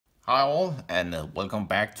Hi all, and welcome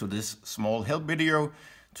back to this small help video.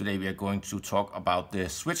 Today we are going to talk about the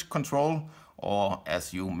switch control, or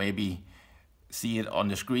as you maybe see it on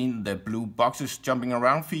the screen, the blue boxes jumping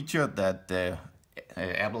around feature that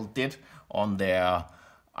Apple did on their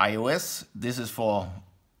iOS. This is for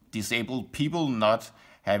disabled people not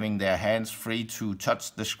having their hands free to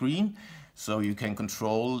touch the screen, so you can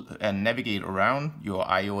control and navigate around your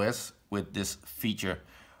iOS with this feature.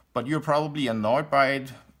 But you're probably annoyed by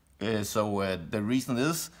it. So the reason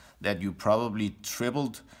is that you probably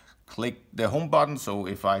triple click the home button. So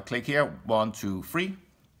if I click here, 1, 2, 3,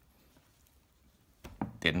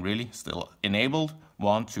 didn't really, still enabled,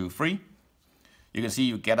 1, 2, 3. You can see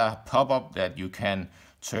you get a pop-up that you can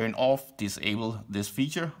turn off, disable this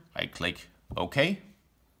feature. I click OK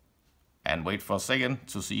and wait for a second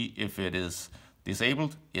to see if it is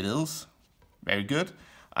disabled. It is. Very good.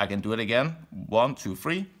 I can do it again, 1, 2,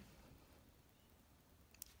 3.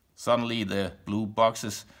 Suddenly the blue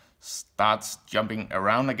boxes starts jumping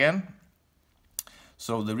around again.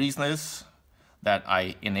 So the reason is that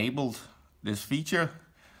I enabled this feature.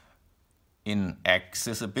 In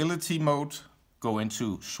accessibility mode, go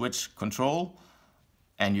into switch control,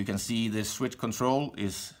 and you can see the switch control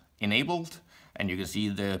is enabled, and you can see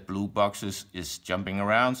the blue boxes is jumping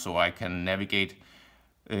around, so I can navigate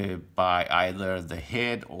by either the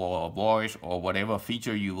head or voice or whatever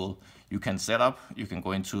feature you can set up. You can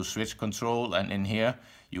go into switch control, and in here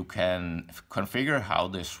you can configure how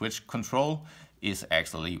the switch control is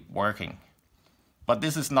actually working. But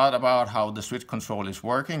this is not about how the switch control is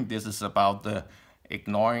working. This is about the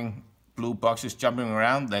ignoring blue boxes jumping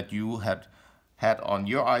around that you had on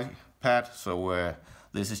your iPad. So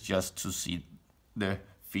this is just to see the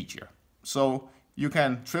feature. So you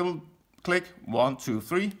can triple click 1, 2,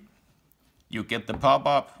 3. You get the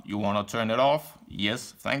pop-up. You want to turn it off.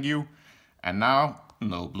 Yes, thank you. And now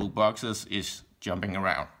no blue boxes is jumping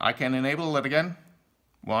around. I can enable it again.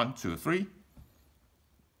 1, 2, 3.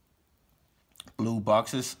 Blue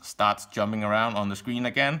boxes starts jumping around on the screen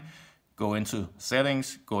again. Go into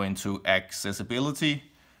settings, go into accessibility,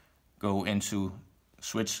 go into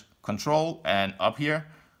switch control, and up here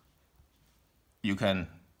you can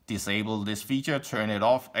disable this feature, turn it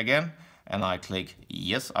off again, and I click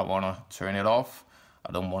yes, I want to turn it off.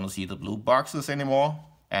 I don't want to see the blue boxes anymore,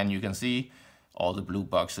 and you can see all the blue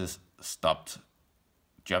boxes stopped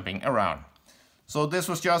jumping around. So this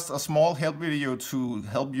was just a small help video to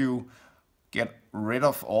help you get rid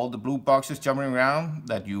of all the blue boxes jumping around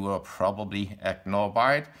that you were probably ignored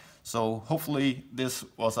by it. So hopefully this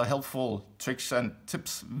was a helpful tricks and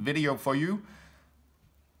tips video for you.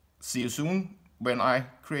 See you soon when I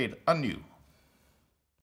create a new